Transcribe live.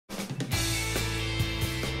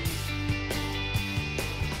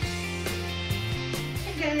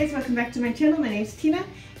guys, welcome back to my channel. My name's Tina,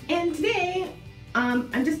 and today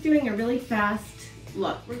I'm just doing a really fast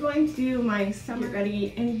look. We're going to do my summer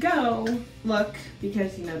ready and go look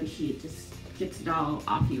because you know the heat just gets it all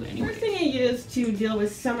off you anyway. First thing I use to deal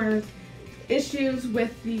with summer issues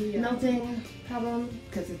with the melting problem,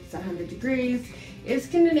 because it's 100 degrees, is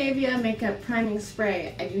Scandinavia Makeup Priming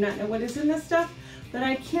Spray. I do not know what is in this stuff, but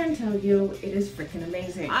I can tell you it is freaking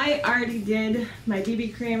amazing. I already did my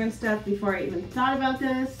BB cream and stuff before I even thought about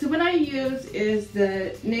this. So what I use is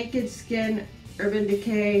the Naked Skin Urban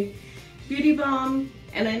Decay Beauty Balm,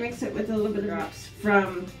 and I mix it with a little bit of drops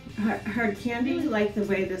from Hard Candy. I really like the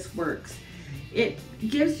way this works. It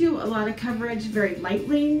gives you a lot of coverage very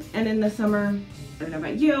lightly, and in the summer, I don't know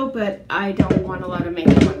about you, but I don't want a lot of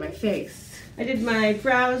makeup on my face. I did my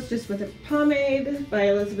brows just with a pomade by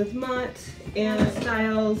Elizabeth Mott and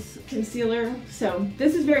Styles concealer. So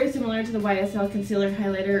this is very similar to the YSL concealer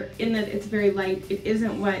highlighter in that it's very light. It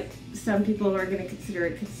isn't what some people are going to consider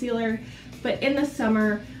a concealer, but in the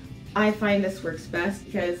summer I find this works best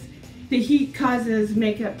because the heat causes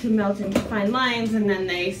makeup to melt into fine lines and then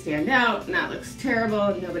they stand out and that looks terrible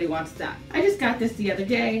and nobody wants that. I just got this the other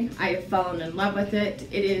day. I have fallen in love with it.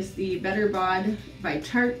 It is the Better Bod by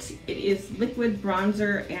Tarte. It is liquid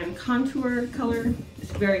bronzer and contour color.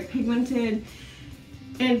 It's very pigmented.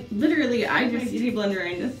 And literally I just use a beauty blender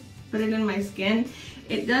and just put it in my skin.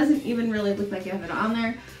 It doesn't even really look like I have it on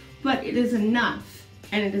there, but it is enough.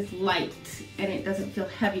 And it is light, and it doesn't feel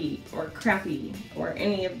heavy or crappy or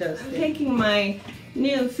any of those things. I'm taking my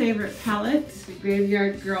new favorite palette, the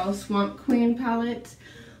Graveyard Girl Swamp Queen palette.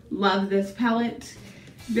 Love this palette.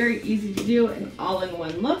 Very easy to do, an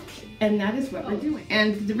all-in-one look, and that is what we're doing.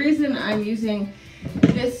 And the reason I'm using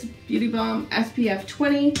this Beauty Balm SPF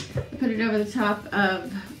 20, I put it over the top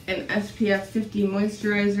of an SPF 50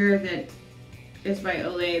 moisturizer that is by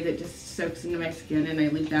Olay that just soaks into my skin, and I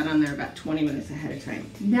leave that on there about 20 minutes ahead of time.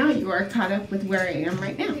 Now you are caught up with where I am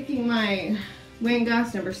right now. I'm taking my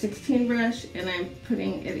Maughan number 16 brush and I'm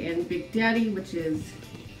putting it in Big Daddy, which is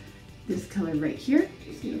this color right here.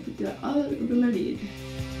 Just gonna put that all over my lid.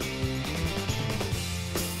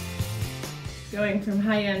 Going from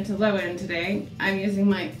high end to low end today, I'm using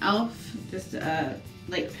my e.l.f. just a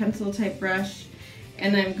like pencil type brush,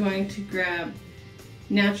 and I'm going to grab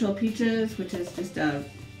Natural Peaches, which is just a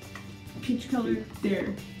peach color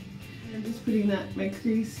there. I'm just putting that in my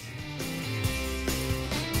crease.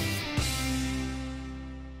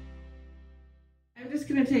 I'm just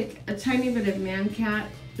going to take a tiny bit of Man Cat,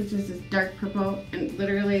 which is this dark purple, and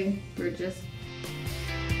literally we're just...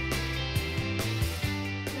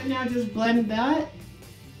 And now just blend that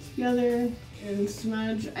together and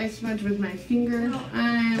smudge. I smudge with my finger.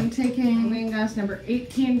 I'm taking Maughan number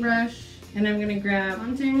 18 brush, and I'm going to grab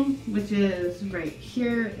Haunting, which is right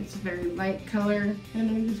here. It's a very light color. And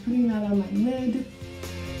I'm just putting that on my lid.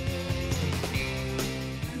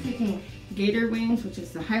 I'm taking Gator Wings, which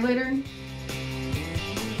is the highlighter.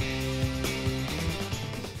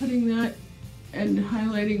 Just putting that and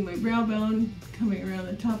highlighting my brow bone, coming around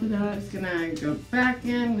the top of that. I'm just going to go back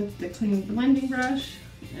in with the clean blending brush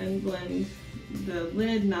and blend the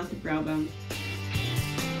lid, not the brow bone.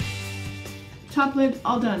 Top lid,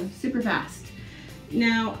 all done, super fast.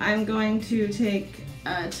 Now I'm going to take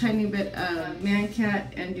a tiny bit of Man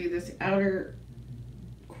Cat and do this outer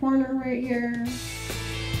corner right here.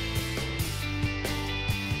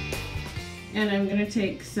 And I'm gonna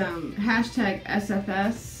take some hashtag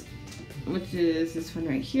SFS, which is this one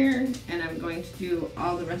right here, and I'm going to do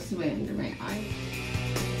all the rest of the way under my eye.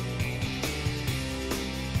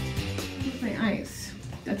 With my eyes,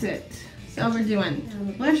 that's it. So we're doing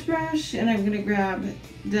a blush brush, and I'm gonna grab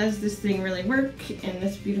Does This Thing Really Work? And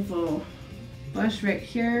this beautiful blush right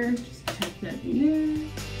here. Just tap that in there.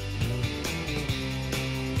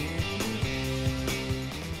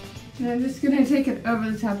 And I'm just gonna take it over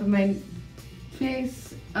the top of my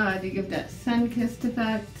face to give that sun-kissed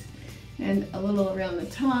effect, and a little around the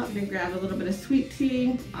top. I'm gonna grab a little bit of Sweet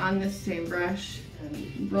Tea on this same brush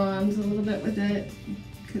and bronze a little bit with it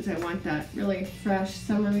because I want that really fresh,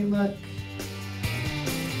 summery look.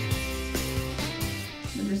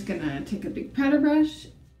 I'm just gonna take a big powder brush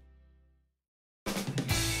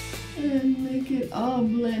and make it all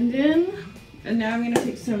blend in. And now I'm gonna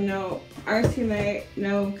take some RCMA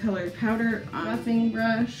No Colored Powder on a buffing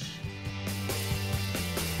brush.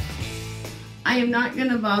 I am not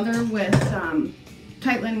gonna bother with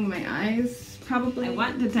tightening my eyes. Probably I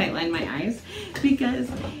want to tightline my eyes because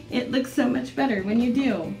it looks so much better when you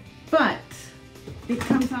do, but it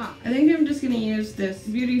comes off. I think I'm just gonna use this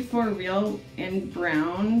Beauty for Real in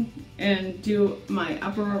brown and do my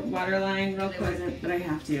upper waterline real quick, but I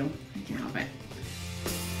have to. I can't help it.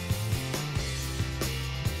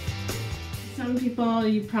 Some people,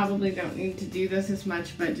 you probably don't need to do this as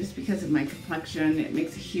much, but just because of my complexion, it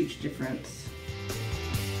makes a huge difference.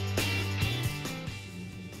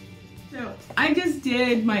 So I just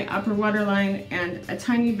did my upper waterline and a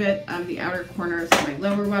tiny bit of the outer corners of my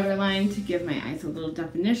lower waterline to give my eyes a little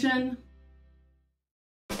definition.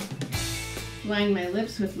 Line my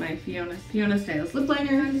lips with my Fiona Styles lip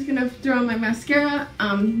liner. I'm just gonna throw on my mascara.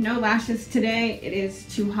 No lashes today. It is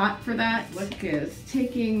too hot for that. Look is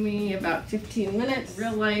taking me about 15 minutes.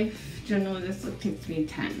 Real life, generally this look takes me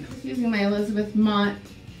 10. I'm using my Elizabeth Mott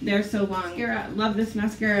They're So Long mascara. Love this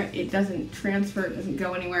mascara. It doesn't transfer, it doesn't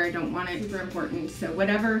go anywhere. I don't want it. Super important. So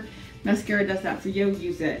whatever mascara does that for you,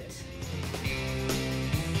 use it.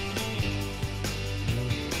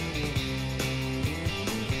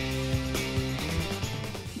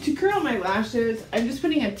 To curl my lashes, I'm just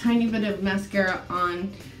putting a tiny bit of mascara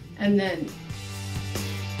on, and then,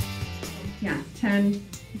 yeah, 10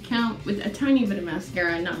 count with a tiny bit of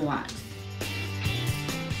mascara, not a lot.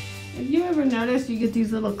 If you ever notice you get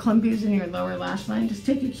these little clumpies in your lower lash line, just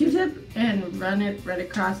take a Q-tip and run it right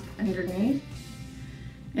across underneath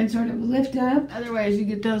and sort of lift up. Otherwise you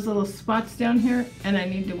get those little spots down here, and I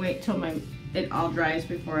need to wait till it all dries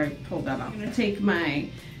before I pull that off. I'm gonna take my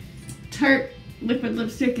Tarte liquid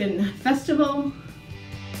lipstick in Festival.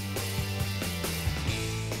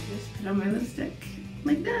 Just put on my lipstick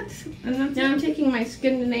like that. And that's now I'm taking my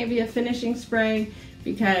Scandinavia finishing spray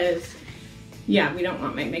because, yeah, we don't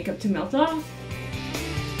want my makeup to melt off.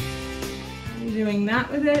 I'm doing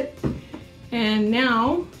that with it. And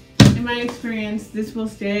now, in my experience, this will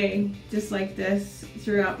stay just like this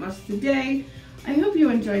throughout most of the day. I hope you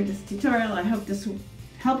enjoyed this tutorial. I hope this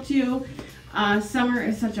helped you. Summer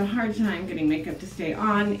is such a hard time getting makeup to stay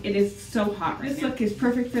on. It is so hot right now. This look is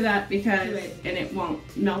perfect for that because it won't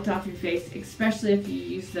melt off your face, especially if you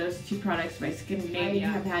use those two products by Scandinavia.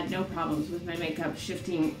 I have had no problems with my makeup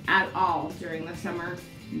shifting at all during the summer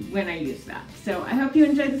when I use that. So I hope you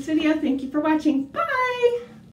enjoyed this video. Thank you for watching. Bye!